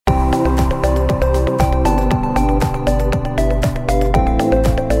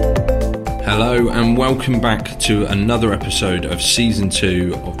Hello and welcome back to another episode of Season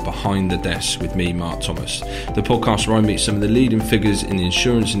 2 of Behind the Desk with me, Mark Thomas, the podcast where I meet some of the leading figures in the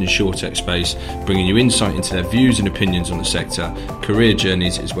insurance and insurtech space, bringing you insight into their views and opinions on the sector, career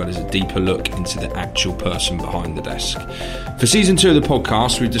journeys, as well as a deeper look into the actual person behind the desk. For Season 2 of the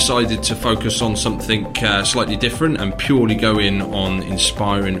podcast, we've decided to focus on something slightly different and purely go in on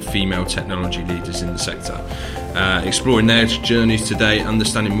inspiring female technology leaders in the sector. Exploring their journeys today,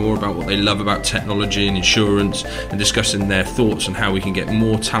 understanding more about what they love about technology and insurance, and discussing their thoughts on how we can get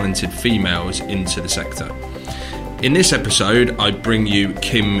more talented females into the sector. In this episode, I bring you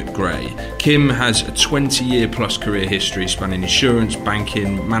Kim Gray. Kim has a 20-year plus career history spanning insurance,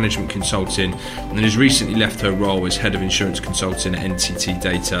 banking, management consulting, and has recently left her role as head of insurance consulting at NTT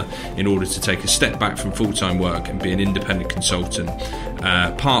Data in order to take a step back from full-time work and be an independent consultant,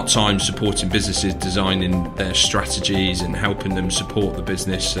 part-time supporting businesses designing their strategies and helping them support the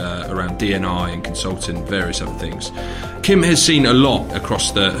business around D&I and consulting, various other things. Kim has seen a lot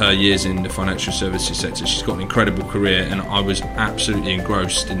across her years in the financial services sector. She's got an incredible career and I was absolutely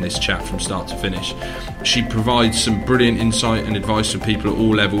engrossed in this chat from start to finish. She provides some brilliant insight and advice for people at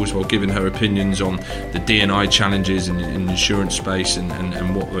all levels while giving her opinions on the D&I challenges in the insurance space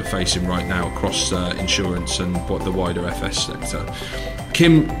and what we're facing right now across insurance and what the wider FS sector.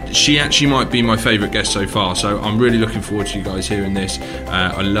 Kim, she actually might be my favourite guest so far, so I'm really looking forward to you guys hearing this.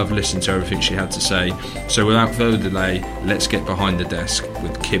 I love listening to everything she had to say. So without further delay, let's get behind the desk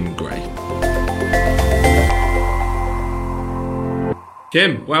with Kim Gray.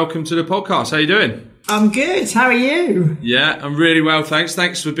 Kim, welcome to the podcast. How are you doing? I'm good. How are you? Yeah, I'm really well, thanks.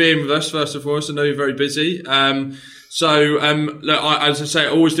 Thanks for being with us, first and foremost. I know you're very busy. Look, as I say, I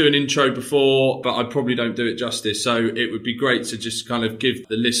always do an intro before, but I probably don't do it justice. So it would be great to just kind of give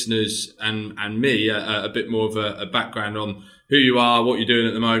the listeners and me a bit more of a background on who you are, what you're doing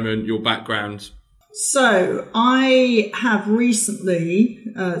at the moment, your background. So I have recently,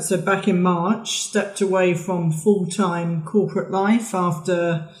 back in March, stepped away from full-time corporate life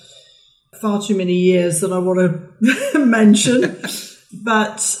after far too many years that I want to mention,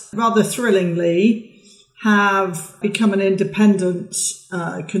 but rather thrillingly have become an independent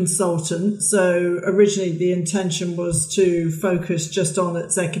consultant. So originally the intention was to focus just on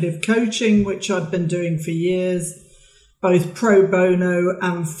executive coaching, which I've been doing for years, both pro bono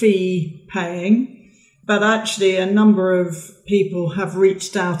and fee paying. But actually a number of people have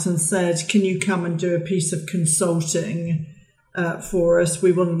reached out and said, can you come and do a piece of consulting for us?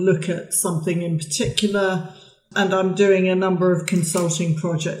 We want to look at something in particular. And I'm doing a number of consulting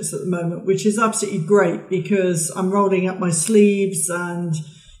projects at the moment, which is absolutely great because I'm rolling up my sleeves and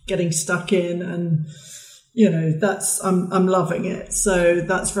getting stuck in and, you know, I'm loving it. So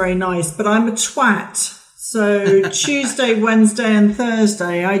that's very nice. But I'm a twat. So Tuesday, Wednesday and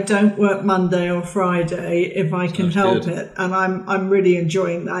Thursday, I don't work Monday or Friday if I can help it. And I'm really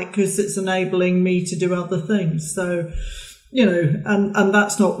enjoying that because it's enabling me to do other things. So, you know, and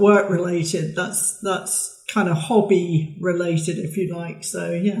that's not work related. That's kind of hobby related, if you like.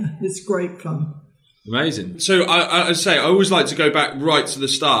 So yeah, it's great fun. Amazing. So I say I always like to go back right to the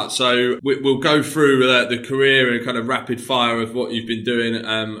start. So we'll go through the career and kind of rapid fire of what you've been doing.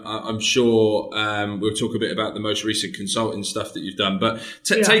 I'm sure we'll talk a bit about the most recent consulting stuff that you've done. But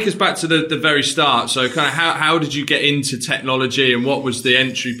take us back to the very start. So kind of how did you get into technology and what was the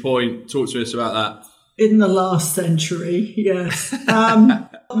entry point? Talk to us about that. In the last century, yes.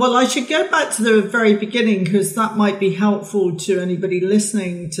 Well, I should go back to the very beginning because that might be helpful to anybody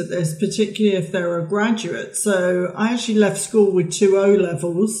listening to this, particularly if they're a graduate. So I actually left school with 2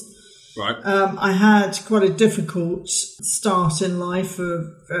 O-levels. Right. I had quite a difficult start in life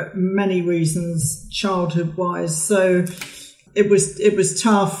for many reasons, childhood-wise. So it was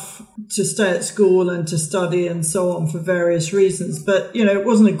tough to stay at school and to study and so on for various reasons. But, you know, it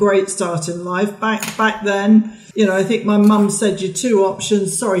wasn't a great start in life. Back then, you know, I think my mum said your 3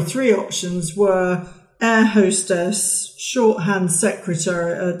 options were air hostess, shorthand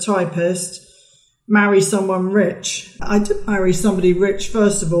secretary, typist, marry someone rich. I did marry somebody rich,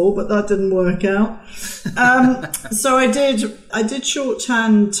 first of all, but that didn't work out. So I did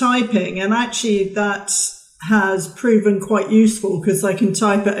shorthand typing, and actually that has proven quite useful because I can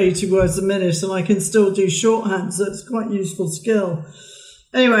type at 80 words a minute and I can still do shorthand, so it's quite a useful skill.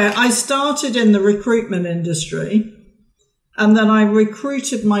 Anyway, I started in the recruitment industry and then I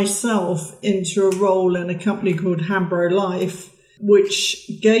recruited myself into a role in a company called Hambro Life, which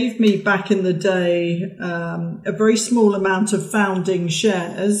gave me back in the day a very small amount of founding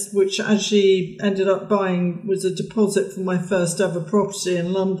shares, which actually ended up buying was a deposit for my first ever property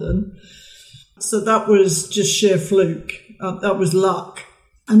in London. So that was just sheer fluke. That was luck.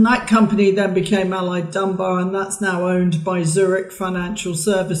 And that company then became Allied Dunbar, and that's now owned by Zurich Financial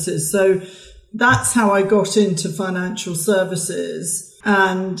Services. So that's how I got into financial services.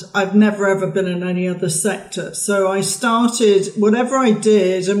 And I've never ever been in any other sector. So I started whatever I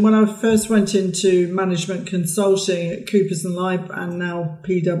did. And when I first went into management consulting at Coopers & Lybrand, now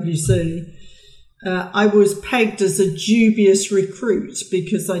PwC, I was pegged as a dubious recruit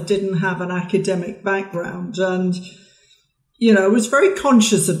because I didn't have an academic background. And I was very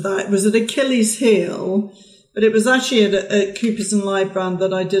conscious of that. It was an Achilles heel, but it was actually at Coopers & Lybrand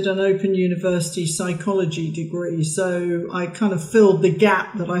that I did an Open University psychology degree. So I kind of filled the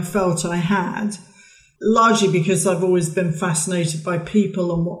gap that I felt I had, largely because I've always been fascinated by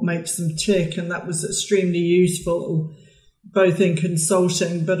people and what makes them tick. And that was extremely useful, both in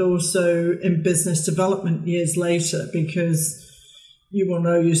consulting, but also in business development years later, because you will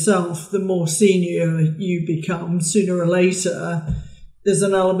know yourself, the more senior you become, sooner or later, there's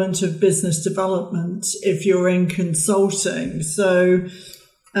an element of business development if you're in consulting. So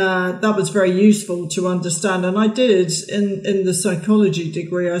that was very useful to understand. And I did, in the psychology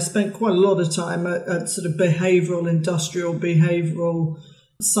degree, I spent quite a lot of time at sort of industrial behavioral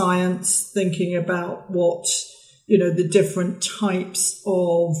science, thinking about what, the different types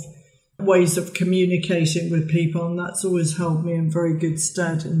of ways of communicating with people, and that's always held me in very good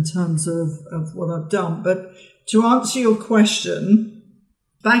stead in terms of what I've done. But to answer your question,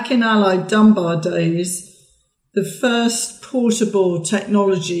 back in Allied Dunbar days, the first portable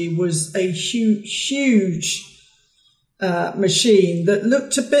technology was a huge machine that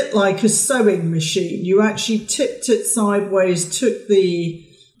looked a bit like a sewing machine. You actually tipped it sideways, took the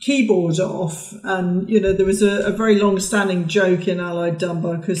keyboard off, and there was a very long-standing joke in Allied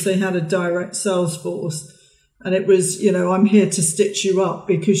Dunbar because they had a direct sales force, and it was I'm here to stitch you up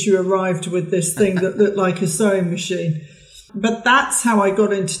because you arrived with this thing that looked like a sewing machine. But that's how I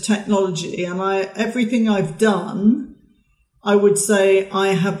got into technology, and everything I've done, I would say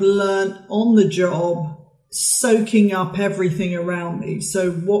I have learned on the job, soaking up everything around me.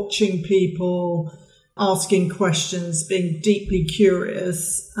 So watching people, asking questions, being deeply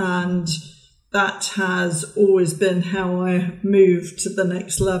curious, and that has always been how I have moved to the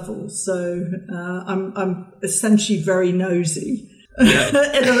next level. So I'm essentially very nosy. Yeah.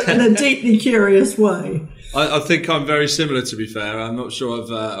 in a deeply curious way. I think I'm very similar, to be fair. I'm not sure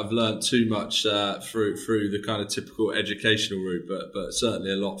I've learned too much through the kind of typical educational route, but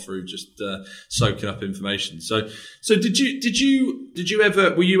certainly a lot through just soaking up information. So did you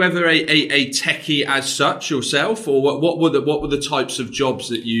ever were you ever a techie as such yourself, or what were the types of jobs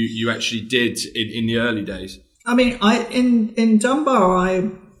that you actually did in the early days? I mean, in Dunbar I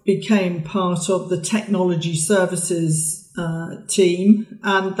became part of the technology services team,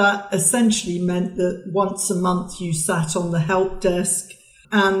 and that essentially meant that once a month you sat on the help desk,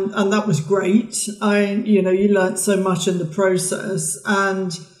 and that was great. You learned so much in the process,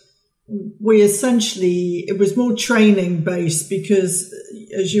 and it was more training based because,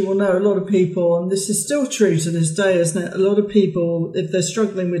 as you will know, a lot of people, and this is still true to this day, isn't it? A lot of people, if they're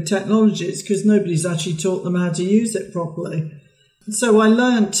struggling with technology, it's because nobody's actually taught them how to use it properly. So I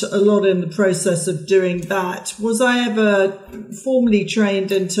learnt a lot in the process of doing that. Was I ever formally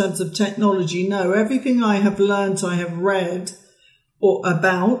trained in terms of technology? No. Everything I have learnt, I have read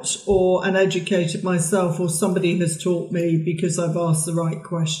and educated myself, or somebody has taught me because I've asked the right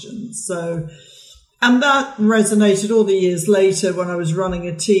questions. So, and that resonated all the years later when I was running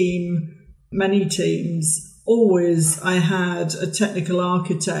a team, many teams. Always I had a technical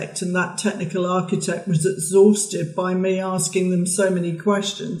architect, and that technical architect was exhausted by me asking them so many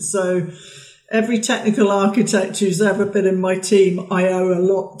questions. So every technical architect who's ever been in my team, I owe a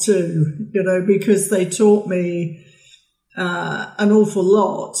lot to, because they taught me an awful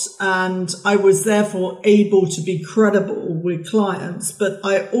lot, and I was therefore able to be credible with clients. But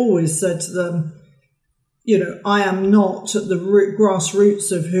I always said to them, I am not at the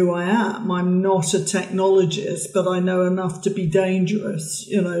grassroots of who I am. I'm not a technologist, but I know enough to be dangerous,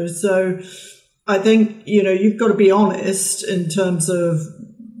 So I think, you've got to be honest in terms of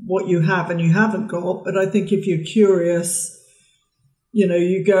what you have and you haven't got. But I think if you're curious,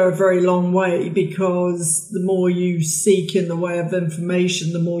 you go a very long way, because the more you seek in the way of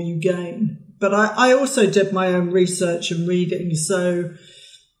information, the more you gain. But I also did my own research and reading. So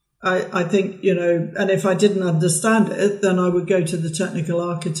I think, and if I didn't understand it, then I would go to the technical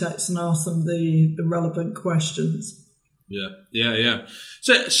architects and ask them the relevant questions. Yeah.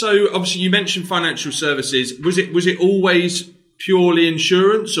 So obviously you mentioned financial services. Was it always purely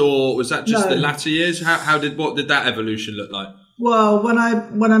insurance, or was that just the latter years? What did that evolution look like? Well, when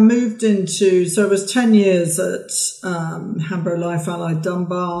I moved into, so I was 10 years at Hambro Life Allied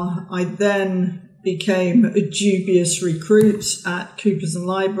Dunbar. I then became a dubious recruit at Coopers &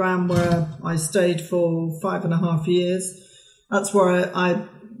 Lybrand, where I stayed for 5.5 years. That's where I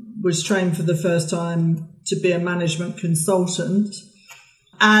was trained for the first time to be a management consultant.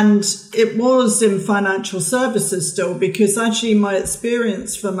 And it was in financial services still, because actually my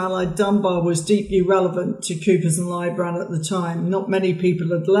experience from Allied Dunbar was deeply relevant to Coopers & Lybrand at the time. Not many people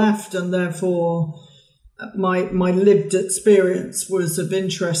had left, and therefore my lived experience was of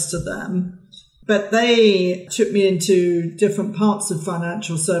interest to them. But they took me into different parts of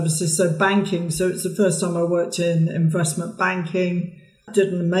financial services, so banking. So it's the first time I worked in investment banking.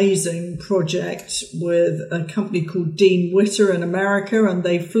 Did an amazing project with a company called Dean Witter in America, and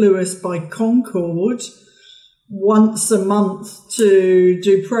they flew us by Concorde once a month to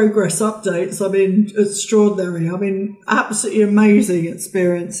do progress updates. I mean, extraordinary. I mean, absolutely amazing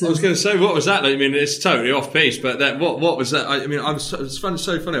experiences. I was going to say, what was that like? I mean, it's totally off piece, but what was that? I mean, it's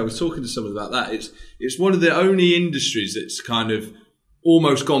so funny. I was talking to someone about that. It's one of the only industries that's kind of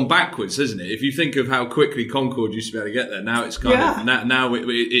almost gone backwards, isn't it? If you think of how quickly Concorde used to be able to get there, now it's kind of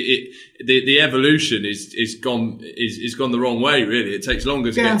the evolution is gone the wrong way. Really, it takes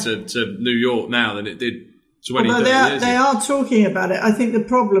longer to get to New York now than it did 20 years ago. They are talking about it. I think the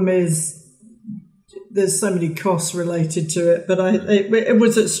problem is there's so many costs related to it, but it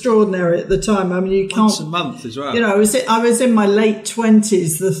was extraordinary at the time. I mean, you can't. Once a month as well. You know, I was in my late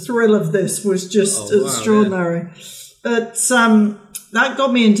 20s. The thrill of this was just extraordinary. Wow, yeah. But that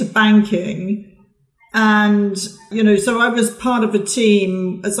got me into banking. And, you know, so I was part of a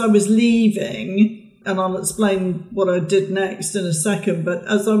team as I was leaving, and I'll explain what I did next in a second. But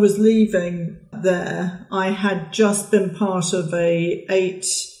as I was leaving there, I had just been part of a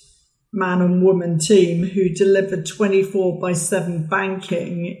 8-man and woman team who delivered 24/7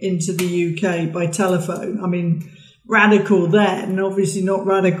 banking into the UK by telephone. I mean, radical then, obviously not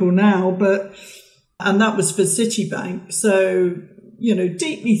radical now, and that was for Citibank. So, you know,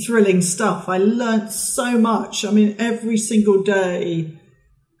 deeply thrilling stuff. I learned so much. I mean, every single day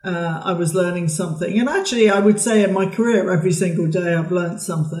I was learning something. And actually, I would say in my career, every single day I've learned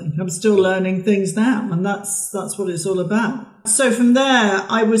something. I'm still learning things now, and that's what it's all about. So from there,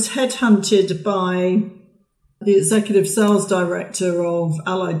 I was headhunted by the executive sales director of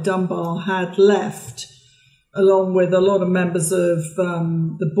Allied Dunbar, had left, along with a lot of members of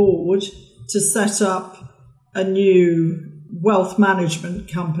the board, to set up a new wealth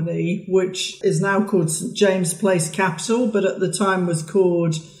management company, which is now called St. James Place Capital, but at the time was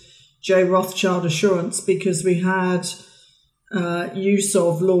called J. Rothschild Assurance, because we had use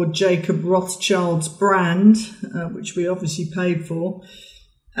of Lord Jacob Rothschild's brand, which we obviously paid for.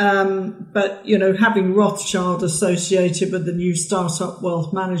 But, you know, having Rothschild associated with the new startup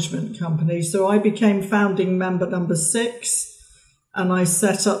wealth management company. So I became founding member number 6, and I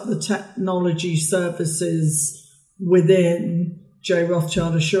set up the technology services within J.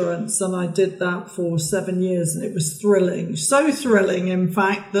 Rothschild Assurance, and I did that for 7 years, and it was thrilling. So thrilling, in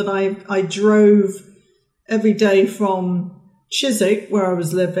fact, that I drove every day from Chiswick, where I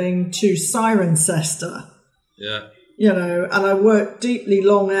was living, to Cirencester. Yeah. You know, and I worked deeply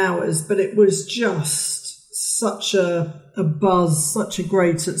long hours, but it was just such a buzz, such a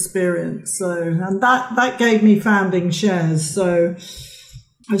great experience. So, and that gave me founding shares. So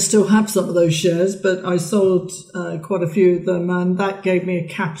I still have some of those shares, but I sold quite a few of them, and that gave me a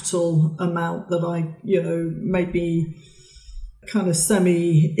capital amount that I, you know, made me kind of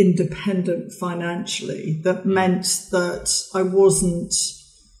semi-independent financially. That meant that I wasn't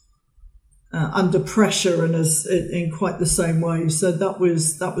under pressure in quite the same way. So that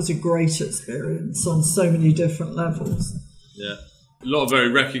was a great experience on so many different levels. Yeah. A lot of very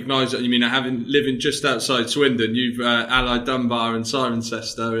recognised. You mean, living just outside Swindon, you've Allied Dunbar and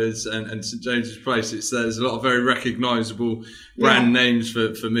Cirencester and St James's Place. There's a lot of very recognisable brand names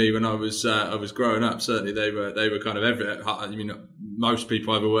for me when I was growing up. Certainly, they were kind of everywhere. I mean, most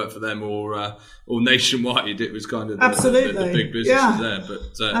people either worked for them or Nationwide. It was kind of the big businesses there. But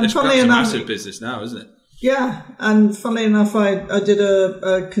it's perhaps a massive business now, isn't it? Yeah, and funnily enough, I did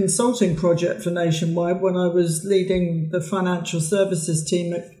a consulting project for Nationwide when I was leading the financial services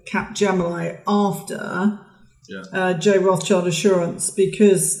team at Capgemini after J. Rothschild Assurance,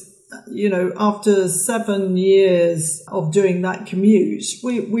 because, you know, after 7 years of doing that commute,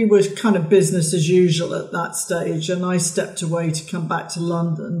 we were kind of business as usual at that stage, and I stepped away to come back to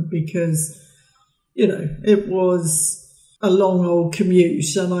London because, you know, it was a long old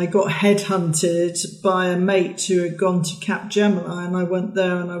commute, and I got headhunted by a mate who had gone to Capgemini, and I went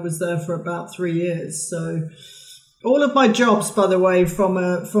there and I was there for about 3 years. So All of my jobs, by the way, from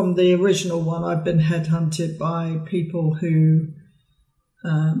the original one, I've been headhunted by people who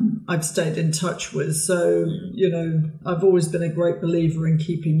I've stayed in touch with. So, I've always been a great believer in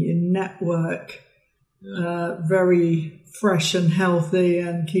keeping your network very fresh and healthy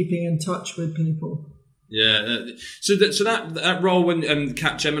and keeping in touch with people. Yeah. So that role when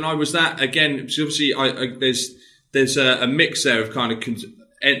Capgemini, was that again? Because obviously, there's a mix there of kind of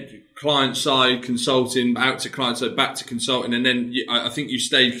client side consulting, out to client side, back to consulting, and then I think you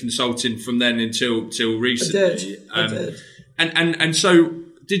stayed consulting from then until recently. I did. And so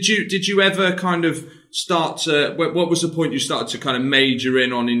did you ever kind of start to? What was the point you started to kind of major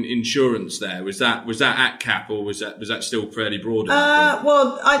in on insurance? There was that at Cap, or was that still fairly broad?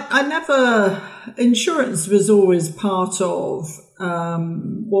 Well, I never. Insurance was always part of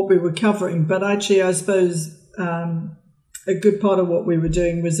what we were covering, but actually, I suppose a good part of what we were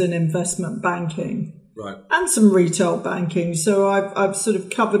doing was in investment banking, right, and some retail banking. So I've sort of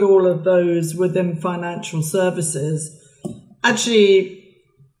covered all of those within financial services. Actually.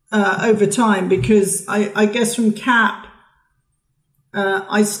 Over time, because I guess from CAP,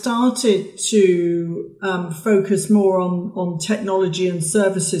 I started to focus more on technology and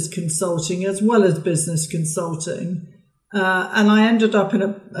services consulting as well as business consulting. And I ended up in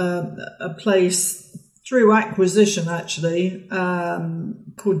a place through acquisition, actually,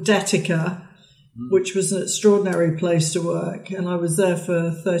 called Detica, which was an extraordinary place to work. And I was there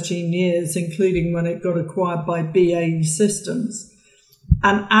for 13 years, including when it got acquired by BAE Systems.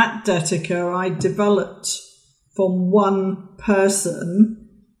 And at Detica, I developed from one person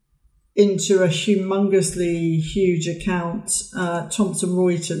into a humongously huge account, Thomson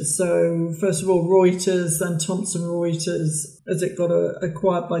Reuters. So first of all, Reuters, then Thomson Reuters, as it got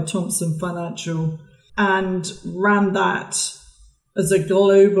acquired by Thomson Financial, and ran that as a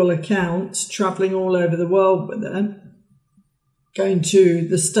global account, traveling all over the world with it. Going to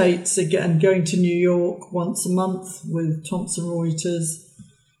the States again, going to New York once a month with Thomson Reuters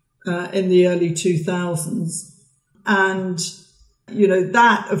in the early 2000s. And,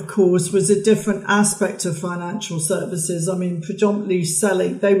 that, of course, was a different aspect of financial services. I mean, predominantly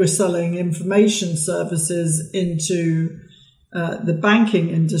they were selling information services into the banking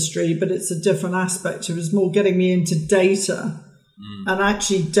industry, but it's a different aspect. It was more getting me into data. And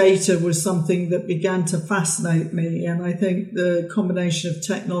actually data was something that began to fascinate me. And I think the combination of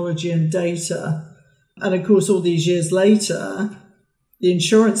technology and data, and of course, all these years later, the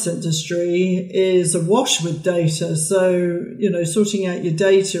insurance industry is awash with data. So, sorting out your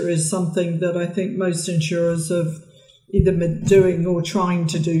data is something that I think most insurers have either been doing or trying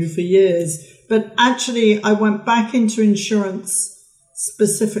to do for years. But actually, I went back into insurance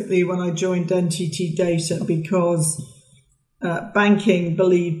specifically when I joined NTT Data because banking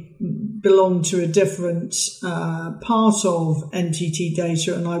belonged to a different part of NTT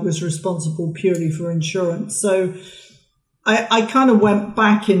Data, and I was responsible purely for insurance. So I kind of went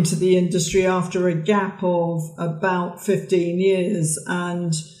back into the industry after a gap of about 15 years,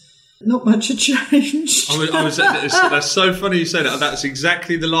 and not much had changed. That's so funny you say that. That's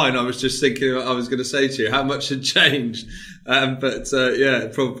exactly the line I was just thinking I was going to say to you. How much had changed?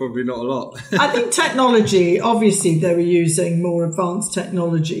 Probably not a lot. I think technology, obviously they were using more advanced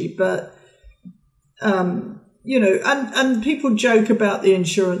technology, but, and people joke about the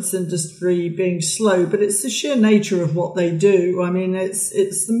insurance industry being slow, but it's the sheer nature of what they do. I mean, it's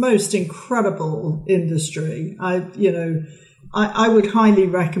the most incredible industry. I would highly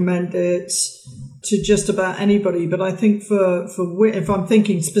recommend it to just about anybody, but I think if I'm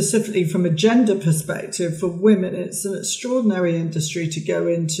thinking specifically from a gender perspective, for women, it's an extraordinary industry to go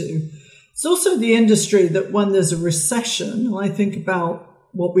into. It's also the industry that when there's a recession, and I think about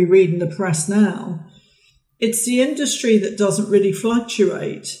what we read in the press now, it's the industry that doesn't really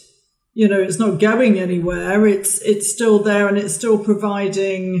fluctuate. It's not going anywhere. It's still there, and it's still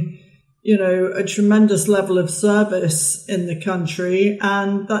providing a tremendous level of service in the country,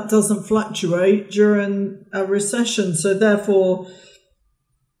 and that doesn't fluctuate during a recession. So therefore,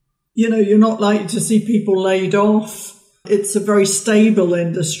 you're not likely to see people laid off. It's a very stable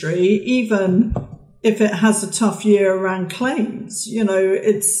industry, even if it has a tough year around claims.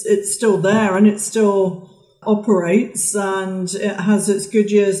 It's still there, and it still operates, and it has its good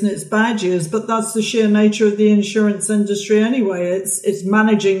years and its bad years, but that's the sheer nature of the insurance industry anyway. It's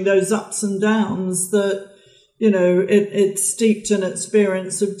managing those ups and downs that, it's steeped in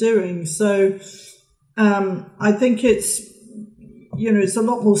experience of doing. So I think it's a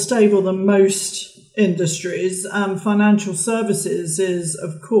lot more stable than most industries. Financial services is,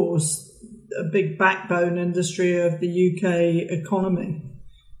 of course, a big backbone industry of the UK economy.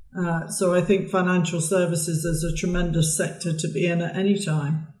 So I think financial services is a tremendous sector to be in at any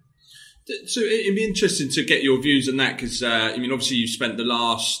time. So it'd be interesting to get your views on that because, obviously you've spent the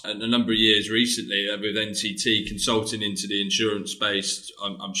last a number of years recently with NTT consulting into the insurance space.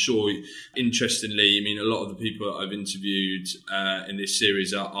 I'm sure, interestingly, a lot of the people that I've interviewed in this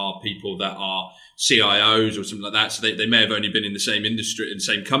series are people that are CIOs or something like that. So they may have only been in the same industry, in the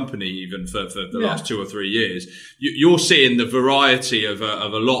same company even for the last 2 or 3 years. You're seeing the variety of a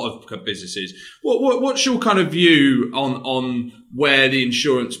lot of businesses. What's your kind of view on where the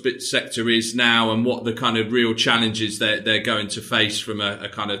insurance sector is now and what the kind of real challenges they're going to face from a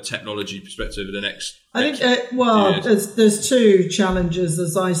kind of technology perspective over the next I think, there's 2 challenges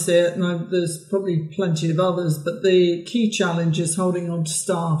as I see it, and there's probably plenty of others, but the key challenge is holding on to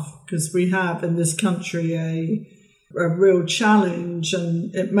staff, because we have in this country a real challenge,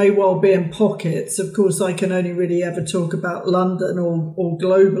 and it may well be in pockets. Of course, I can only really ever talk about London or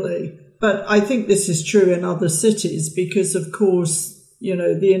globally, but I think this is true in other cities because, of course,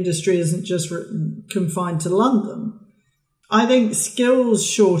 the industry isn't just confined to London. I think skills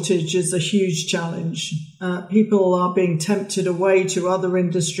shortage is a huge challenge. People are being tempted away to other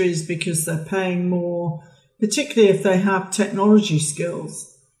industries because they're paying more, particularly if they have technology skills.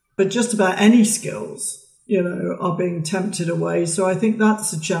 But just about any skills, are being tempted away. So I think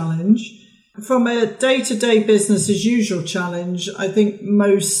that's a challenge. From a day-to-day business as usual challenge, I think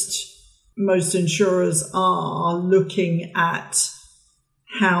most insurers are looking at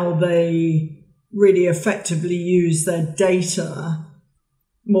how they really effectively use their data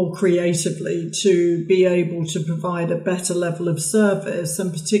more creatively to be able to provide a better level of service,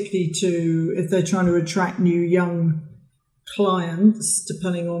 and particularly if they're trying to attract new young clients,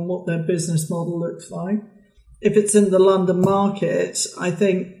 depending on what their business model looks like. If it's in the London market, I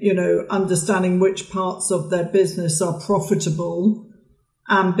think, understanding which parts of their business are profitable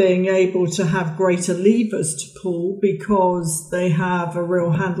and being able to have greater levers to pull because they have a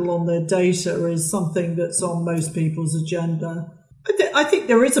real handle on their data is something that's on most people's agenda. I think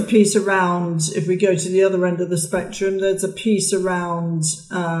there is a piece around, if we go to the other end of the spectrum, there's a piece around,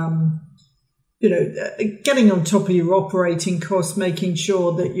 getting on top of your operating costs, making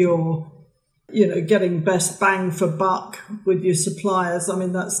sure that you're, getting best bang for buck with your suppliers.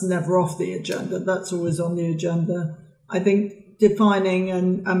 That's never off the agenda. That's always on the agenda. I think defining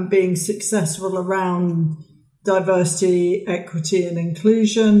and being successful around diversity, equity and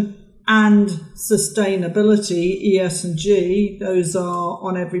inclusion and sustainability, ES&G, those are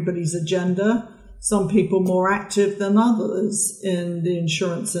on everybody's agenda. Some people more active than others in the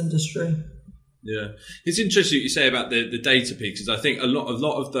insurance industry. Yeah, it's interesting what you say about the data piece, because I think a lot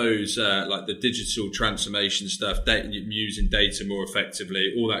of those like the digital transformation stuff, using data more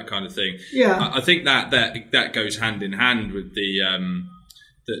effectively, all that kind of thing. Yeah, I think that goes hand in hand with the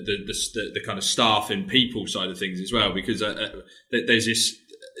kind of staff and people side of things as well, because there's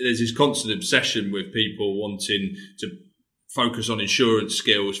this constant obsession with people wanting to focus on insurance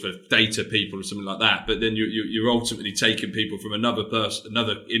skills for data people or something like that, but then you're ultimately taking people from another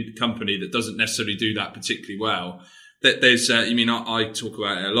company that doesn't necessarily do that particularly well. That there's, I talk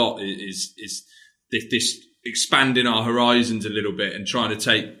about it a lot. Is this expanding our horizons a little bit and trying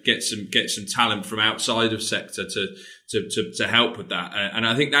to get some talent from outside of sector to help with that. And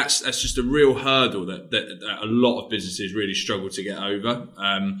I think that's just a real hurdle that a lot of businesses really struggle to get over.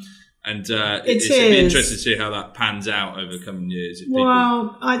 It'd be interesting to see how that pans out over the coming years.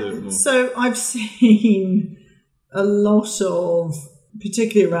 I've seen a lot of,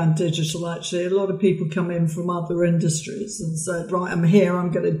 particularly around digital actually, a lot of people come in from other industries and said, right, I'm here,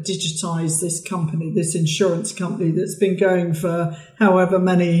 I'm going to digitize this company, this insurance company that's been going for however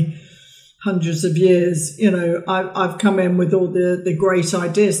many hundreds of years. I've come in with all the great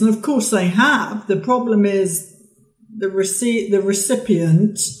ideas. And of course they have. The problem is the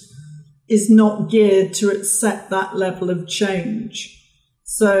recipient is not geared to accept that level of change.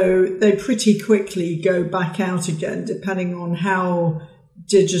 So they pretty quickly go back out again, depending on how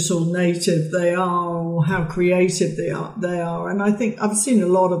digital native they are or how creative they are. And I think I've seen a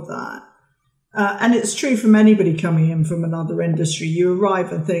lot of that. And it's true from anybody coming in from another industry. You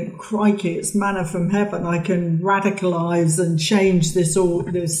arrive and think, crikey, it's manna from heaven. I can radicalize and change this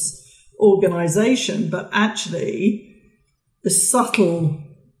organization. But actually, the subtle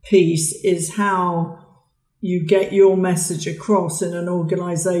piece is how you get your message across in an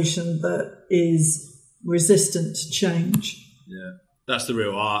organization that is resistant to change. Yeah, that's the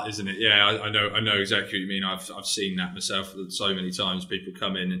real art, isn't it? Yeah, I know exactly what you mean. I've seen that myself so many times. People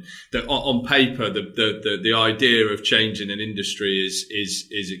come in and on paper the idea of changing an industry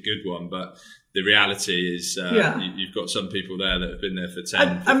is a good one, but the reality is you've got some people there that have been there for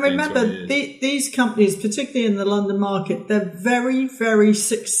 10, 15, and remember, 20 years. These companies, particularly in the London market, they're very, very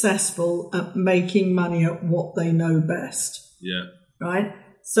successful at making money at what they know best. Yeah. Right?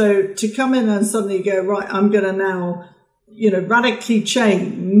 So to come in and suddenly go, right, I'm going to now, radically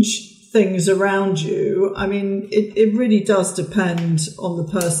change things around you. I mean, it really does depend on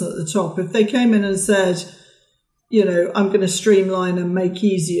the person at the top. If they came in and said, I'm going to streamline and make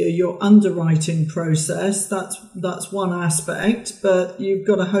easier your underwriting process, that's one aspect, but you've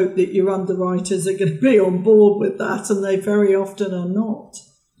got to hope that your underwriters are going to be on board with that, and they very often are not.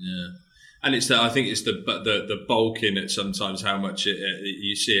 Yeah. And I think it's the bulk in it sometimes, how much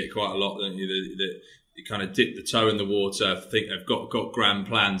you see it quite a lot, don't you? That you kind of dip the toe in the water, think they've got grand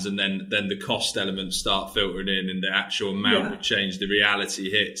plans, and then the cost elements start filtering in, and the actual amount of change, the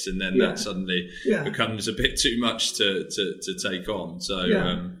reality hits, and then that suddenly becomes a bit too much to take on. So,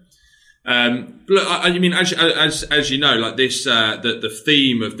 look, I mean, as you know, like this, the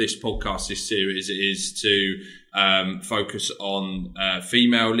theme of this podcast, this series, is to focus on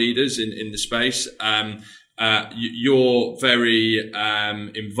female leaders in the space. You're very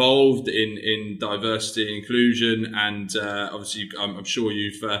involved in diversity and inclusion, and obviously, I'm sure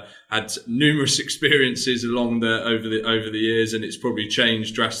you've had numerous experiences over the years, and it's probably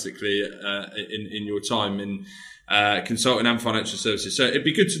changed drastically in your time in consulting and financial services. So it'd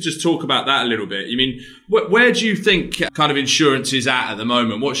be good to just talk about that a little bit. I mean, where do you think kind of insurance is at the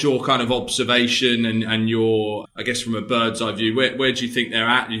moment? What's your kind of observation and your, I guess, from a bird's eye view, where do you think they're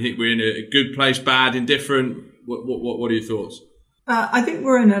at? Do you think we're in a good place, bad, indifferent? What are your thoughts? I think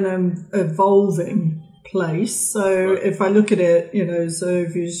we're in an evolving place. So if I look at it, so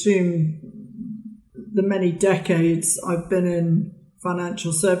if you assume the many decades I've been in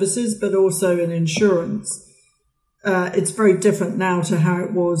financial services, but also in insurance, it's very different now to how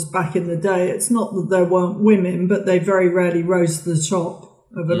it was back in the day. It's not that there weren't women, but they very rarely rose to the top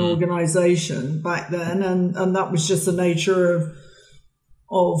of an organisation back then. And that was just the nature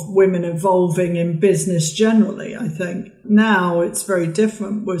of women evolving in business generally, I think. Now it's very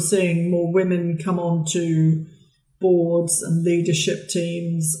different. We're seeing more women come onto boards and leadership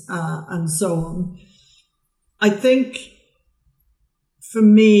teams and so on. I think, for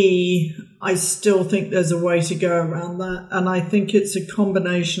me, I still think there's a way to go around that. And I think it's a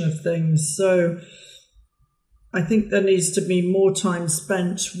combination of things. So I think there needs to be more time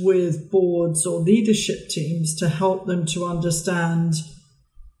spent with boards or leadership teams to help them to understand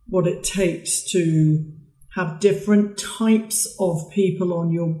what it takes to have different types of people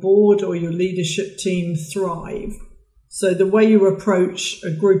on your board or your leadership team thrive. So the way you approach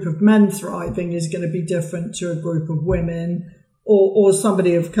a group of men thriving is going to be different to a group of women, or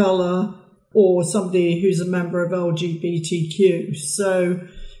somebody of colour, or somebody who's a member of LGBTQ. So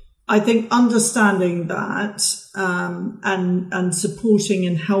I think understanding that and supporting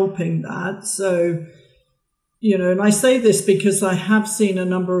and helping that. So, and I say this because I have seen a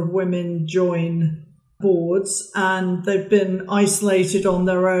number of women join boards and they've been isolated on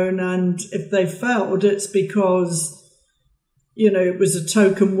their own. And if they failed, it's because, it was a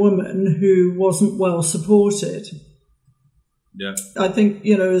token woman who wasn't well supported. Yeah. I think,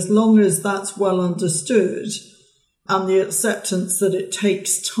 as long as that's well understood and the acceptance that it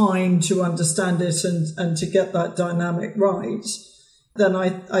takes time to understand it and to get that dynamic right, then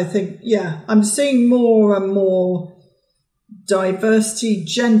I think, I'm seeing more and more diversity,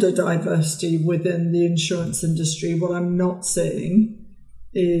 gender diversity within the insurance industry. What I'm not seeing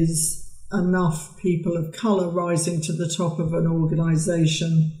is enough people of colour rising to the top of an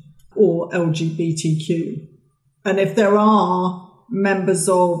organisation or LGBTQ. And if there are members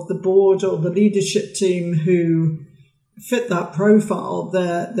of the board or the leadership team who fit that profile,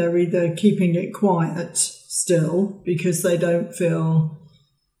 they're either keeping it quiet still because they don't feel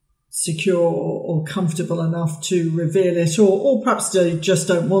secure or comfortable enough to reveal it, or perhaps they just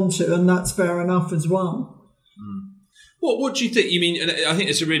don't want to, and that's fair enough as well. What do you think? You mean, and I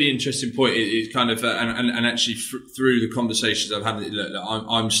think it's a really interesting point. It's kind of, and actually through the conversations I've had,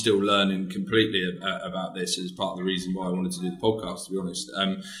 I'm still learning completely about this as part of the reason why I wanted to do the podcast, to be honest.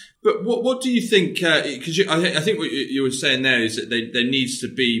 But what do you think? Because I think what you were saying there is that there needs to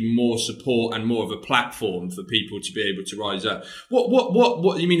be more support and more of a platform for people to be able to rise up.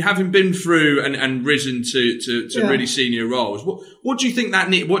 What you mean? Having been through and risen to really senior roles, what do you think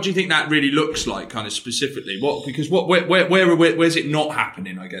what do you think that really looks like, kind of specifically? Where's it not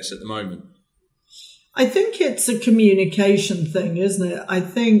happening? I guess at the moment, I think it's a communication thing, isn't it? I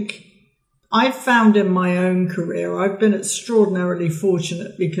think I've found in my own career, I've been extraordinarily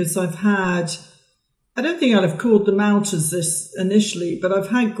fortunate because I've had I don't think I'd have called them out as this initially, but I've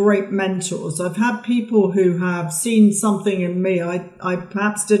had great mentors. I've had people who have seen something in me I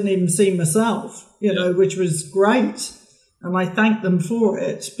perhaps didn't even see myself, which was great. And I thank them for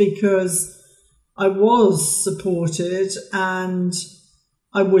it, because I was supported and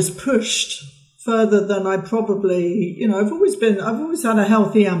I was pushed further than I probably, I've always had a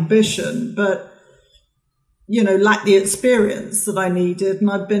healthy ambition, but lacked the experience that I needed,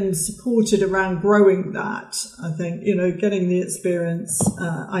 and I've been supported around growing that. I think, getting the experience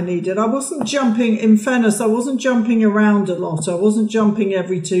I needed. I wasn't jumping, in fairness, I wasn't jumping around a lot. I wasn't jumping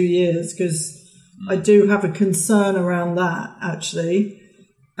every 2 years, because I do have a concern around that, actually,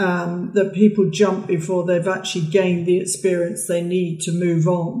 that people jump before they've actually gained the experience they need to move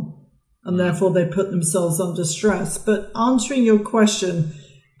on, and therefore they put themselves under stress. But answering your question,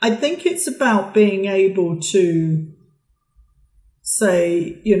 I think it's about being able to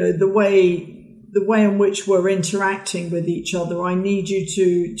say, the way in which we're interacting with each other. I need you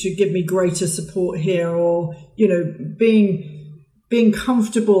to give me greater support here, or, being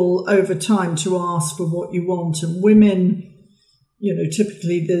comfortable over time to ask for what you want. And women,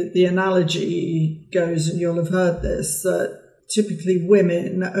 typically the analogy goes, and you'll have heard this, that typically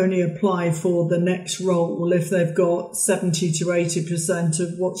women only apply for the next role if they've got 70 to 80%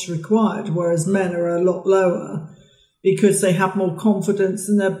 of what's required, whereas men are a lot lower because they have more confidence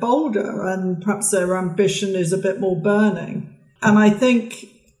and they're bolder, and perhaps their ambition is a bit more burning. And I think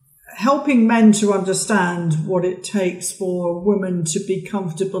helping men to understand what it takes for a woman to be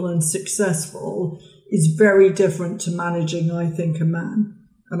comfortable and successful is very different to managing, I think, a man.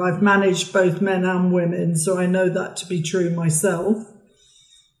 And I've managed both men and women, so I know that to be true myself.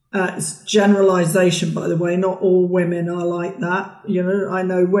 It's generalization, by the way. Not all women are like that. I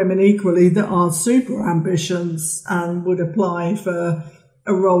know women equally that are super ambitious and would apply for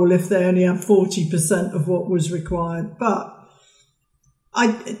a role if they only have 40% of what was required. But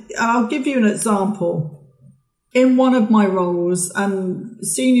I'll give you an example. In one of my roles, and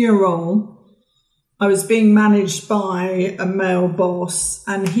senior role, I was being managed by a male boss,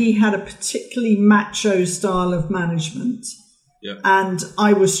 and he had a particularly macho style of management. Yeah. And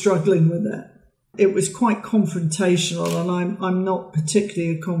I was struggling with it. It was quite confrontational, and I'm not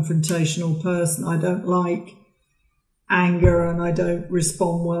particularly a confrontational person. I don't like anger, and I don't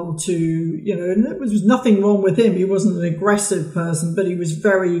respond well to, and there was nothing wrong with him. He wasn't an aggressive person, but he was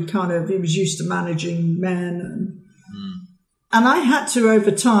very he was used to managing men. And I had to, over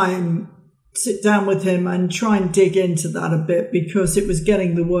time, sit down with him and try and dig into that a bit, because it was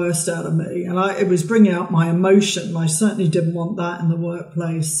getting the worst out of me, and it was bringing out my emotion. I certainly didn't want that in the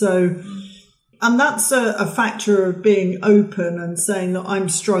workplace. So, and that's a factor of being open and saying that I'm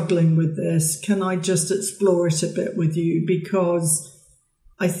struggling with this. Can I just explore it a bit with you? Because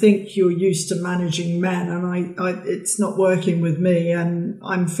I think you're used to managing men, and it's not working with me, and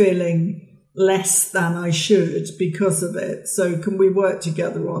I'm feeling less than I should because of it. So can we work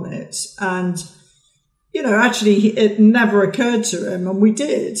together on it? And, actually it never occurred to him, and we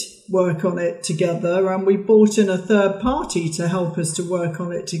did work on it together, and we brought in a third party to help us to work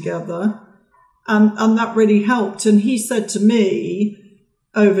on it together. And that really helped. And he said to me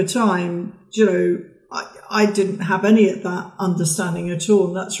over time, I didn't have any of that understanding at all.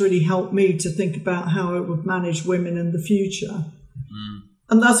 And that's really helped me to think about how I would manage women in the future.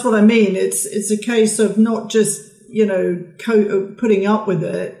 And that's what I mean. It's a case of not just, putting up with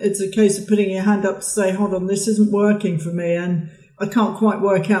it. It's a case of putting your hand up to say, hold on, this isn't working for me, and I can't quite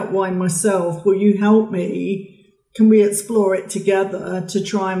work out why myself. Will you help me? Can we explore it together to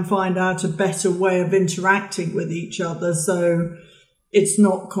try and find out a better way of interacting with each other, so it's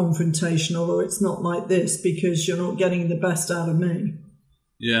not confrontational, or it's not like this because you're not getting the best out of me?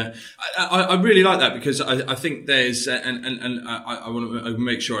 Yeah, I really like that, because I think there's, and I want to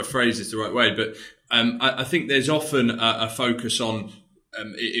make sure I phrase this the right way, but I think there's often a focus on,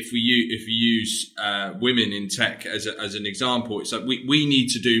 if we use women in tech as an example, it's like we need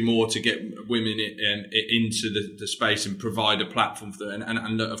to do more to get women into the space and provide a platform for them.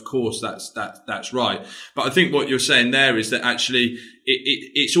 And of course that's right. But I think what you're saying there is that actually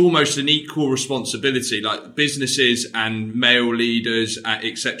it's almost an equal responsibility. Like businesses and male leaders,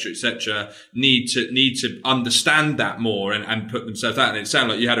 et cetera, need to understand that more and put themselves out. And it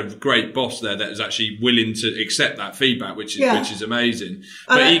sounded like you had a great boss there that is actually willing to accept that feedback, which is amazing.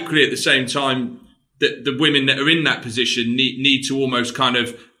 But equally, at the same time, the women that are in that position need to almost kind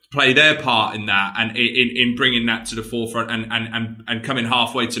of play their part in that, and in bringing that to the forefront and coming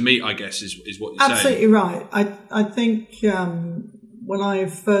halfway to meet, I guess, is what you're saying. Absolutely right. I think when I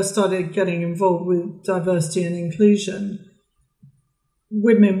first started getting involved with diversity and inclusion,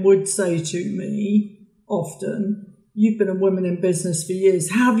 women would say to me, often, you've been a woman in business for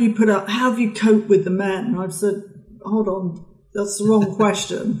years. How have you coped with the men? And I've said, hold on, that's the wrong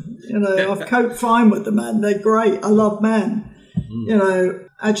question. I've coped fine with the men. They're great. I love men.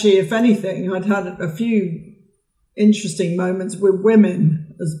 Actually, if anything, I'd had a few interesting moments with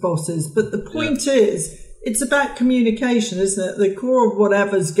women as bosses. But the point is, it's about communication, isn't it? The core of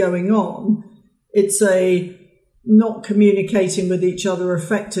whatever's going on, it's a not communicating with each other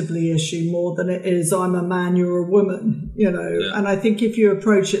effectively issue more than it is I'm a man, you're a woman, And I think if you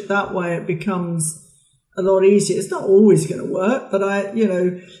approach it that way, it becomes a lot easier. It's not always going to work, but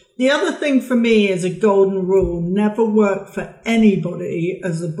the other thing for me is a golden rule: never work for anybody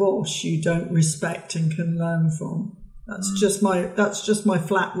as a boss you don't respect and can learn from. That's just my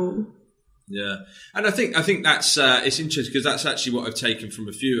flat rule. Yeah, and I think that's it's interesting because that's actually what I've taken from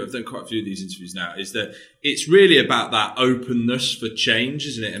I've done quite a few of these interviews now, is that it's really about that openness for change,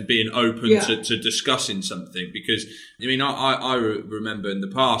 isn't it? And being open to discussing something. Because I remember in the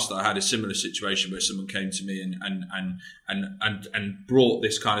past I had a similar situation where someone came to me and brought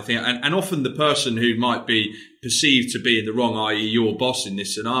this kind of thing, and often the person who might be perceived to be in the wrong, i.e. your boss in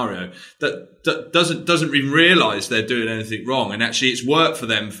this scenario, that doesn't even realise they're doing anything wrong, and actually it's worked for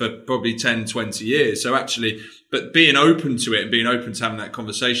them for probably 10, 20 years. So actually, but being open to it and being open to having that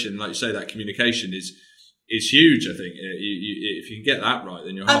conversation, like you say, that communication is huge. I think if you can get that right,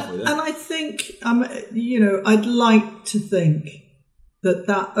 then you're halfway there. And I think, I'd like to think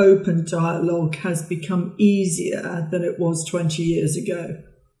that open dialogue has become easier than it was 20 years ago.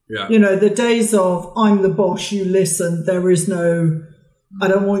 Yeah. The days of I'm the boss, you listen, there is no, I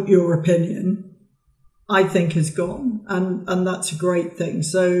don't want your opinion, I think has gone. And that's a great thing.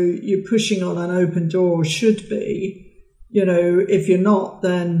 So you're pushing on an open door should be, if you're not,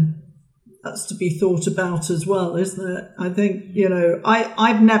 then that's to be thought about as well, isn't it? I think,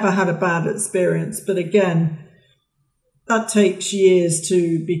 I've never had a bad experience, but again, that takes years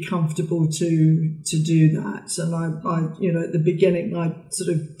to be comfortable to do that. And I at the beginning, I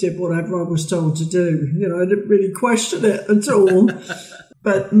sort of did whatever I was told to do. I didn't really question it at all.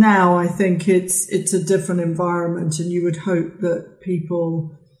 But now I think it's a different environment, and you would hope that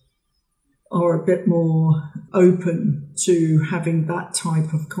people are a bit more open to having that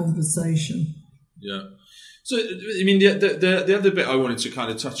type of conversation. Yeah. So, the other bit I wanted to kind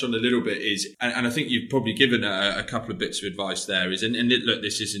of touch on a little bit is, and I think you've probably given a couple of bits of advice there, is, and look,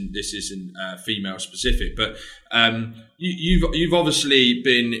 this isn't female specific, but you've obviously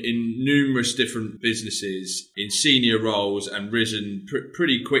been in numerous different businesses in senior roles and risen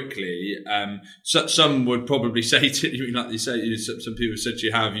pretty quickly. So, some would probably say to you, like you say, some people said to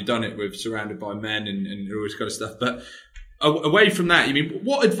you, how have you done it with surrounded by men and all this kind of stuff, but away from that,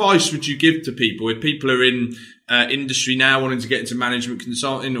 what advice would you give to people if people are in industry now wanting to get into management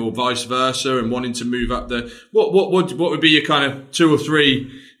consulting or vice versa and wanting to move up the, what would be your kind of 2 or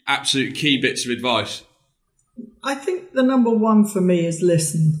 3 absolute key bits of advice? I think the number one for me is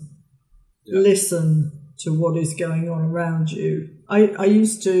listen. Yeah. Listen to what is going on around you. I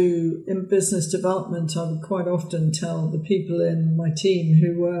used to, in business development, I would quite often tell the people in my team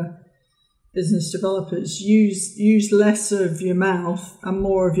who were business developers, use less of your mouth and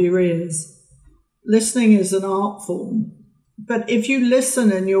more of your ears. Listening is an art form. But if you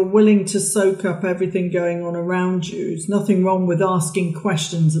listen and you're willing to soak up everything going on around you, there's nothing wrong with asking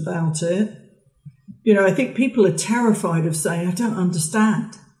questions about it. I think people are terrified of saying, I don't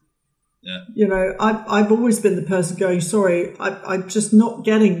understand. Yeah. I've always been the person going, sorry, I'm just not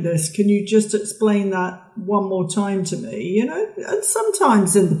getting this. Can you just explain that one more time to me? And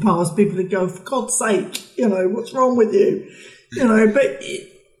sometimes in the past, people would go, for God's sake, what's wrong with you? But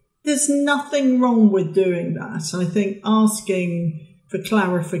there's nothing wrong with doing that. I think asking for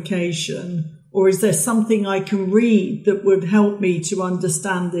clarification, or is there something I can read that would help me to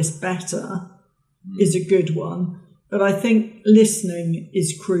understand this better, is a good one. But I think listening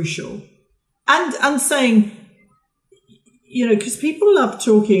is crucial. And saying, because people love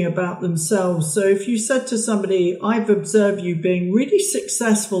talking about themselves. So if you said to somebody, I've observed you being really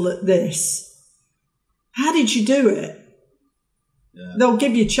successful at this, how did you do it? Yeah. They'll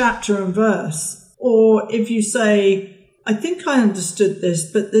give you chapter and verse. Or if you say, I think I understood this,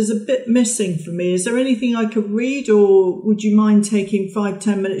 but there's a bit missing for me. Is there anything I could read, or would you mind taking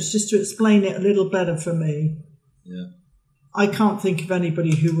 5-10 minutes just to explain it a little better for me? Yeah. I can't think of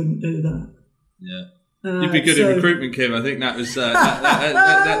anybody who wouldn't do that. Yeah. You'd be good in recruitment, Kim. I think that was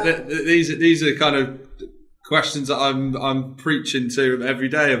these are kind of questions that I'm preaching to every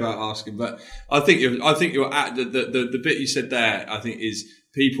day about asking. But I think you're at the bit you said there. I think is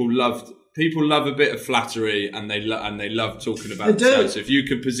people love a bit of flattery, and they love talking about themselves. So if you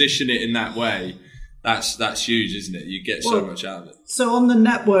can position it in that way, That's huge, isn't it? You get so much out of it. So on the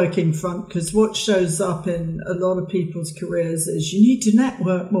networking front, because what shows up in a lot of people's careers is you need to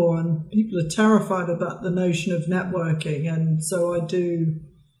network more, and people are terrified about the notion of networking. And so I do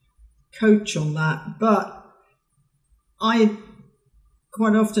coach on that. But I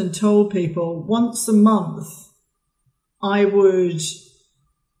quite often told people once a month I would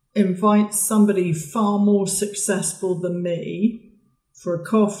invite somebody far more successful than me for a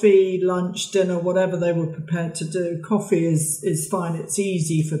coffee, lunch, dinner, whatever they were prepared to do. Coffee is fine. It's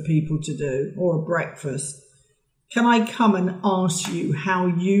easy for people to do, or a breakfast. Can I come and ask you how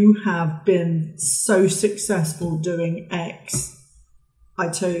you have been so successful doing X? I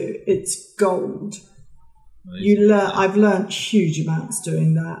tell you, it's gold. I've learned huge amounts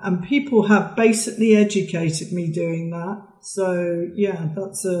doing that, and people have basically educated me doing that. So yeah,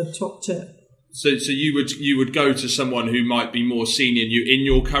 that's a top tip. So you would go to someone who might be more senior than you in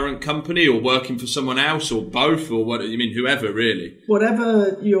your current company, or working for someone else, or both, or what? You mean whoever, really?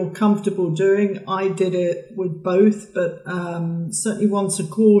 Whatever you're comfortable doing. I did it with both, but certainly once a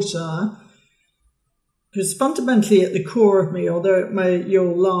quarter. Because fundamentally at the core of me, although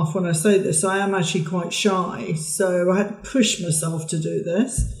you'll laugh when I say this, I am actually quite shy. So I had to push myself to do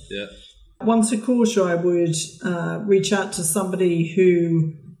this. Yeah. Once a quarter, I would reach out to somebody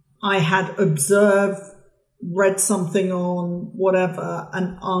who I had observed, read something on, whatever,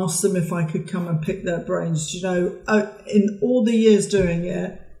 and ask them if I could come and pick their brains. You know, in all the years doing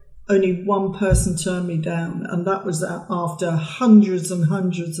it, only one person turned me down, and that was after hundreds and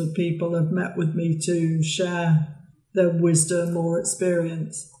hundreds of people have met with me to share their wisdom or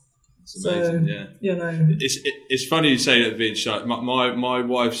experience. It's amazing, yeah. You know, it's funny you say that, being shy. My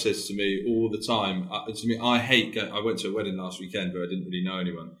wife says to me all the time. I hate going. I went to a wedding last weekend where I didn't really know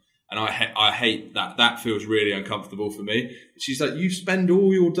anyone, and I hate that. That feels really uncomfortable for me. She's like, you spend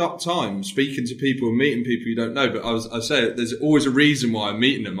all your time speaking to people and meeting people you don't know. But I say there's always a reason why I'm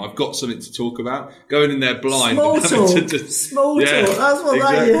meeting them. I've got something to talk about. Going in there blind. Small talk. Small talk. That's what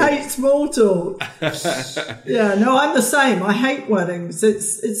exactly. You hate small talk. Yeah, no, I'm the same. I hate weddings.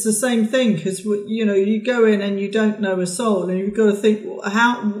 It's the same thing, because, you know, you go in and you don't know a soul, and you've got to think, well,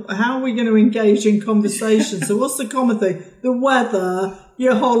 how are we going to engage in conversation? So what's the common thing? The weather,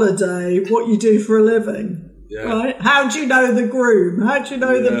 your holiday, what you do for a living. Yeah. Right? How do you know the groom? How do you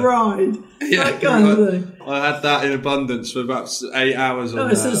know the bride? That kind of thing. I had that in abundance for about 8 hours.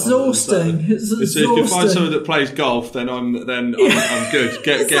 It's exhausting. It's exhausting. If you find someone that plays golf, then I'm good.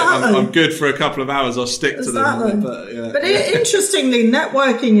 I'm good for a couple of hours. I'll stick to them. But interestingly,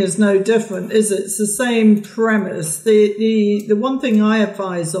 networking is no different, is it? It's the same premise. The one thing I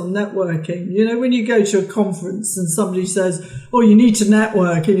advise on networking, you know, when you go to a conference and somebody says, "Oh, you need to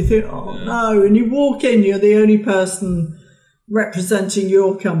network," and you think, "Oh no," and you walk in, you're the only person representing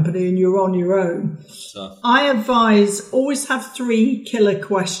your company and you're on your own. Tough. I advise always have 3 killer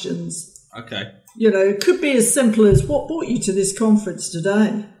questions. Okay. You know, it could be as simple as, what brought you to this conference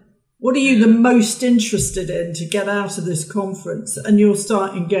today? What are you the most interested in to get out of this conference? And you'll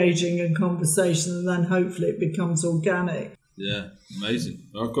start engaging in conversation, and then hopefully it becomes organic. Yeah, amazing.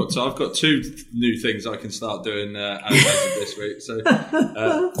 I've got 2 new things I can start doing as of this week.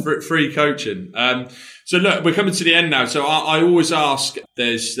 So free coaching. So look, we're coming to the end now. So I always ask.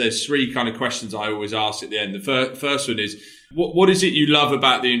 There's 3 kind of questions I always ask at the end. The first one is, what is it you love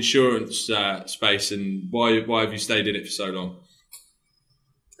about the insurance space, and why have you stayed in it for so long?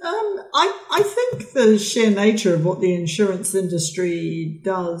 I think the sheer nature of what the insurance industry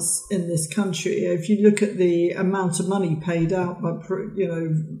does in this country, if you look at the amount of money paid out by, you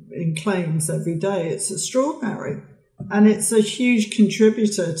know, in claims every day, it's extraordinary. And it's a huge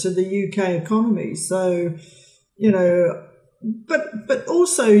contributor to the UK economy. So, you know, but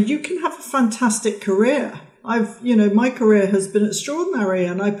also you can have a fantastic career. My career has been extraordinary,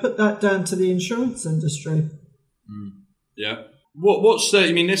 and I put that down to the insurance industry. Yeah. What's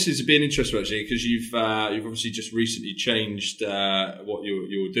I mean, this has been interesting actually, because you've obviously just recently changed what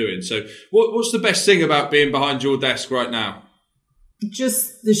you're doing. So what's the best thing about being behind your desk right now?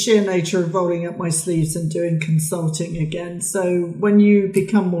 Just the sheer nature of rolling up my sleeves and doing consulting again. So when you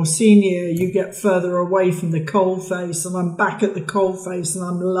become more senior, you get further away from the coalface, and I'm back at the coalface, and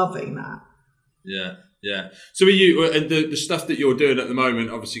I'm loving that. Yeah. Yeah. So are you the stuff that you're doing at the moment?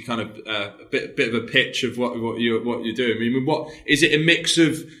 Obviously, kind of a bit of a pitch of what you're doing. I mean, what is it? A mix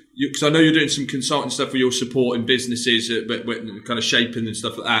of, because I know you're doing some consulting stuff where you're supporting businesses, but kind of shaping and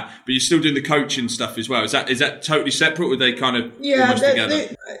stuff like that. But you're still doing the coaching stuff as well. Is that totally separate, or are they kind of almost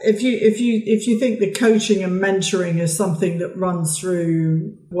together? If you think the coaching and mentoring is something that runs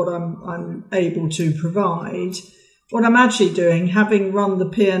through what I'm able to provide, What I'm actually doing, having run the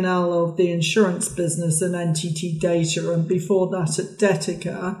P&L of the insurance business in NTT Data and before that at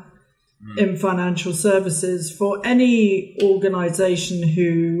Detica in financial services, for any organisation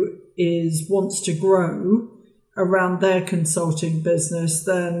who wants to grow around their consulting business,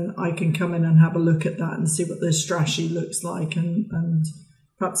 then I can come in and have a look at that and see what their strategy looks like and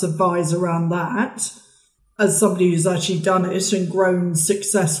perhaps advise around that. As somebody who's actually done it and grown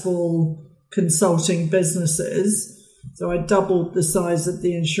successful consulting businesses. So I doubled the size of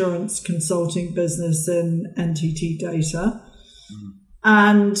the insurance consulting business in NTT Data.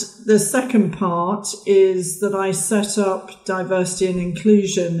 And the second part is that I set up diversity and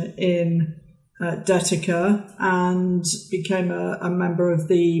inclusion in Detica and became a member of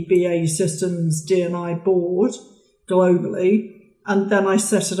the BAE Systems D&I board globally. And then I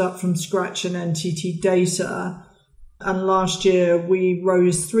set it up from scratch in NTT Data. And last year we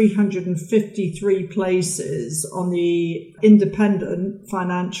rose 353 places on the independent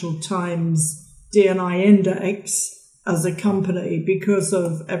Financial Times D&I index as a company because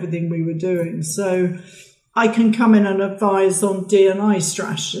of everything we were doing. So I can come in and advise on D&I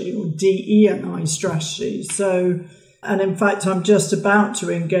strategy or DE&I strategy. So, and in fact, I'm just about to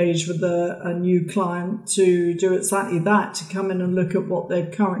engage with a new client to do exactly that, to come in and look at what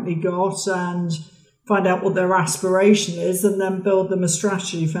they've currently got and find out what their aspiration is and then build them a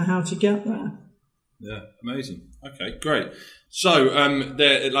strategy for how to get there. Yeah, amazing. Okay, great. So,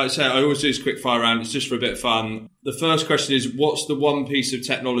 like I say, I always do this quick fire round. It's just for a bit of fun. The first question is, what's the one piece of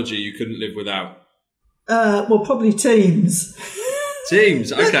technology you couldn't live without? Well, probably Teams.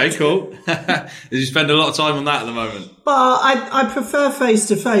 Teams. Okay, cool. You spend a lot of time on that at the moment. Well, I prefer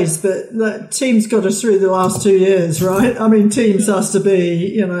face-to-face, but Teams got us through the last 2 years, right? I mean, Teams has to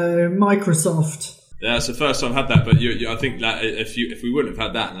be, Microsoft. Yeah, it's the first time I've had that, but I think that if we wouldn't have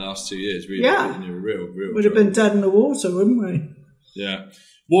had that in the last 2 years, we'd have been in a real would have been dead in the water, wouldn't we? Yeah.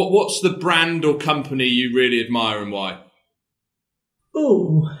 What's the brand or company you really admire and why?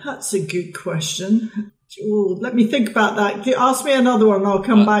 Oh, that's a good question. Ooh, let me think about that. Ask me another one and I'll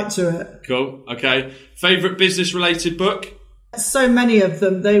come back to it. Cool. Okay. Favourite business-related book? So many of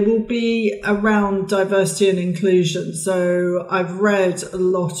them. They will be around diversity and inclusion. So I've read a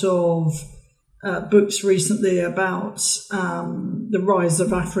lot of books recently about the rise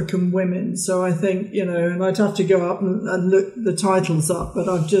of African women. So I think, and I'd have to go up and look the titles up, but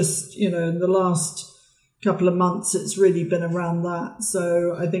I've just, in the last couple of months, it's really been around that.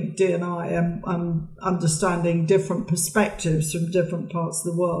 So I think D&I am understanding different perspectives from different parts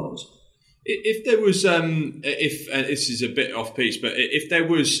of the world. If there was, this is a bit off piece, but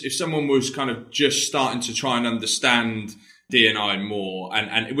if someone was kind of just starting to try and understand D&I more,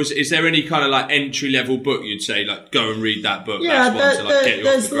 and is there any kind of like entry level book you'd say like go and read that book? Yeah, that's one to like get you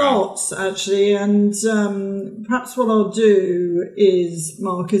there's off the ground. Lots actually, and perhaps what I'll do is,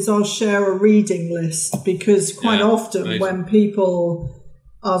 Mark, I'll share a reading list because quite often amazing. When people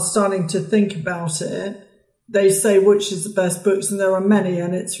are starting to think about it, they say which is the best books, and there are many,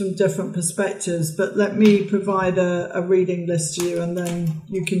 and it's from different perspectives. But let me provide a reading list to you, and then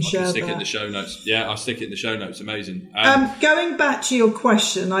you can share that. Stick it in the show notes. Yeah, I'll stick it in the show notes. Amazing. Going back to your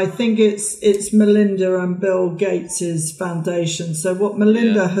question, I think it's Melinda and Bill Gates's foundation. So what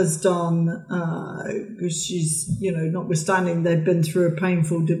Melinda has done, because she's, notwithstanding they've been through a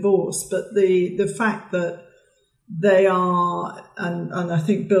painful divorce, but the fact that they are, and I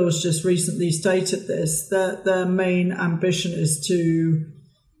think Bill's just recently stated this, that their main ambition is to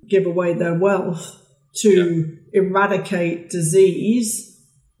give away their wealth to eradicate disease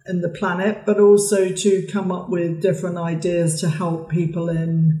in the planet, but also to come up with different ideas to help people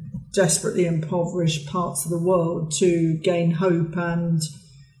in desperately impoverished parts of the world to gain hope and,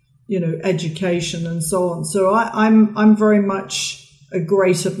 education and so on. So I'm very much a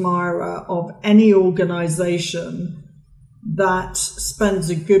great admirer of any organisation that spends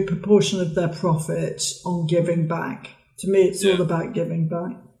a good proportion of their profit on giving back. To me, it's all about giving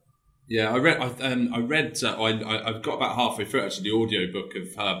back. Yeah, I've got about halfway through actually the audio book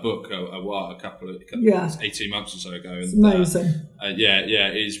of her book a couple of 18 months or so ago. And, it's amazing.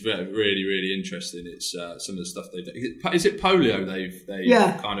 It is really, really interesting. It's some of the stuff they do. Is it polio?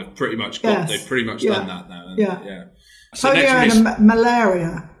 They've kind of pretty much got. Yes. They've pretty much done that now. And, yeah. So polio and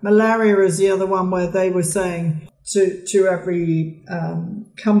malaria. Malaria is the other one where they were saying to every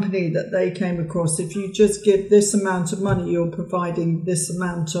company that they came across, if you just give this amount of money, you're providing this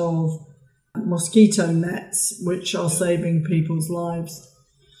amount of mosquito nets, which are saving people's lives.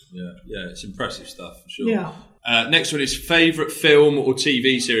 Yeah, it's impressive stuff for sure. Yeah. Next one is favourite film or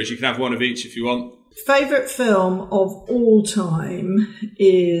TV series. You can have one of each if you want. Favourite film of all time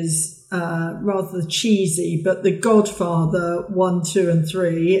is rather cheesy, but The Godfather 1, 2 and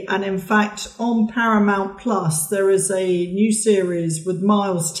 3. And in fact, on Paramount Plus, there is a new series with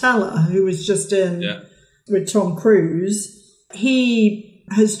Miles Teller, who was just in with Tom Cruise. He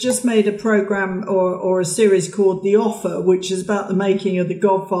has just made a program or a series called The Offer, which is about the making of The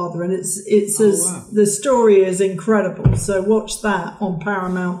Godfather. And the story is incredible. So watch that on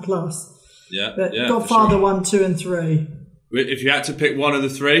Paramount Plus. Godfather 1, 2 and 3. If you had to pick one of the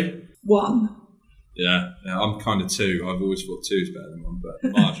three? 1. Yeah, I'm kind of 2. I've always thought 2 is better than 1,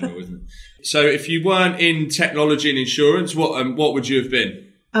 but marginal, isn't it? So if you weren't in technology and insurance, what would you have been?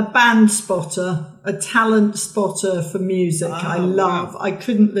 A band spotter, a talent spotter for music. I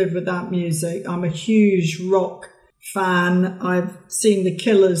couldn't live without music. I'm a huge rock fan. I've seen The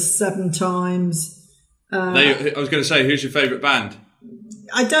Killers 7 times. I was going to say, who's your favourite band?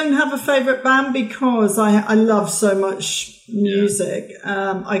 I don't have a favourite band because I love so much music.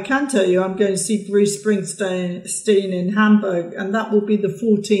 I can tell you I'm going to see Bruce Springsteen in Hamburg, and that will be the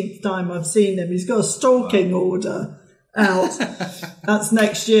 14th time I've seen him. He's got a stalking order out. That's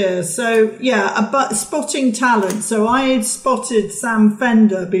next year. So but spotting talent. So I had spotted Sam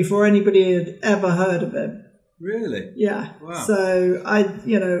Fender before anybody had ever heard of him. Really? Yeah. Wow. So I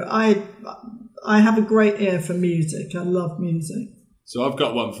have a great ear for music. I love music. So I've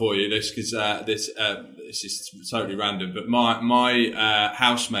got one for you. This is totally random, but my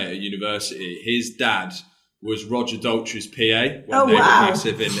housemate at university, his dad was Roger Daltrey's PA when they were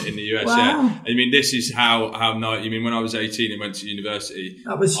massive in the US. Wow. Yeah, I mean, this is how nice. You mean, when I was 18 and went to university,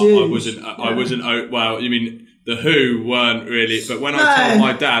 that was huge. I wasn't. Well, you mean, the Who weren't really, but when I told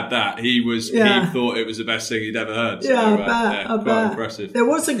my dad that, he thought it was the best thing he'd ever heard. So, I bet. Quite impressive. There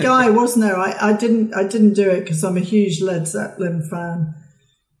was a guy, wasn't there? I didn't do it because I'm a huge Led Zeppelin fan.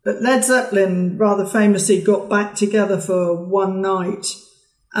 But Led Zeppelin rather famously got back together for one night,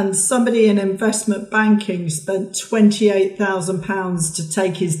 and somebody in investment banking spent £28,000 to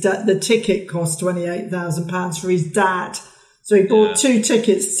take his dad. The ticket cost £28,000 for his dad. So he bought 2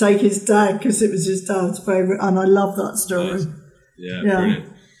 tickets to take his dad because it was his dad's favourite, and I love that story. Nice. Yeah,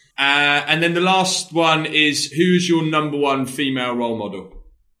 brilliant. And then the last one is, who's your number one female role model?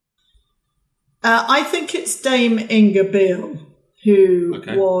 I think it's Dame Inga Beale, who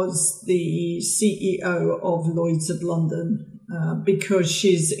was the CEO of Lloyd's of London, because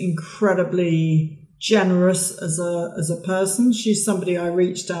she's incredibly generous as a person. She's somebody I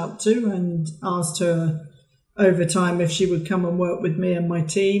reached out to and asked her over time if she would come and work with me and my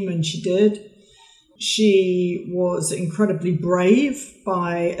team, and she did. She was incredibly brave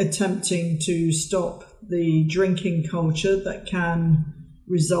by attempting to stop the drinking culture that can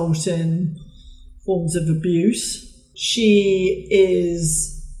result in forms of abuse. She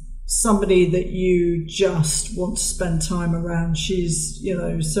is somebody that you just want to spend time around. She's,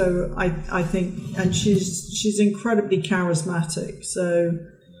 so I think, and she's incredibly charismatic. So,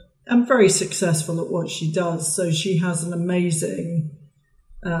 and very successful at what she does. So she has an amazing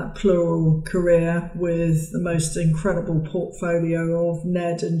plural career with the most incredible portfolio of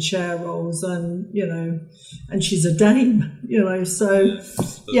Ned and chair roles, and and she's a dame, so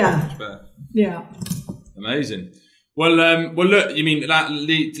yeah. Amazing. Well, look, that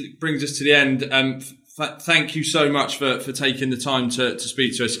brings us to the end. Thank you so much for taking the time to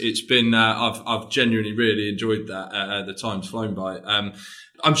speak to us. It's been, I've genuinely really enjoyed that. The time's flown by.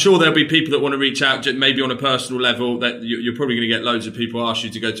 I'm sure there'll be people that want to reach out, maybe on a personal level. That you're probably going to get loads of people ask you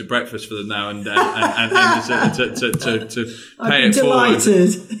to go to breakfast for them now and to pay it forward.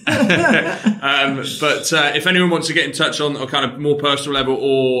 But if anyone wants to get in touch on a kind of more personal level,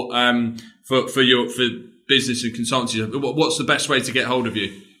 or for business and consultancy, what's the best way to get hold of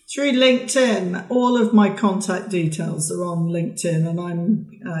you? Through LinkedIn. All of my contact details are on LinkedIn, and I'm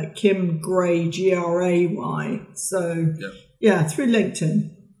Kim Gray, Gray. So through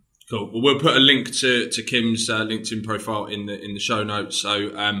LinkedIn. Cool. Well, we'll put a link to Kim's LinkedIn profile in the show notes. So,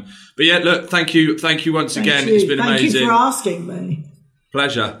 but yeah, look, thank you once again. It's been amazing. Thank you for asking me.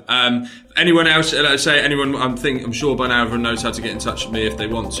 Pleasure. Anyone else? I'm sure by now everyone knows how to get in touch with me if they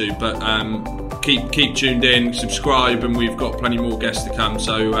want to. But keep tuned in, subscribe, and we've got plenty more guests to come.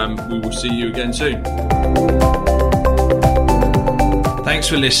 So we will see you again soon. Thanks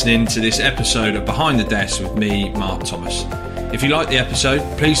for listening to this episode of Behind the Desk with me, Mark Thomas. If you like the episode,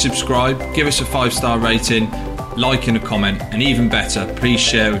 please subscribe, give us a 5-star rating, like and a comment, and even better, please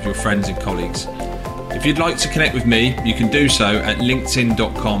share with your friends and colleagues. If you'd like to connect with me, you can do so at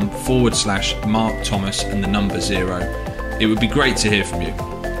linkedin.com/Mark Thomas and the number 0. It would be great to hear from you.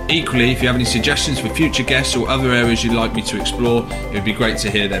 Equally, if you have any suggestions for future guests or other areas you'd like me to explore, it would be great to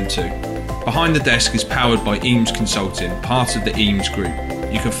hear them too. Behind the Desk is powered by Eames Consulting, part of the Eames Group.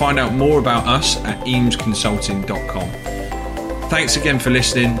 You can find out more about us at eamesconsulting.com. Thanks again for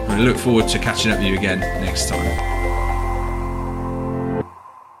listening, and I look forward to catching up with you again next time.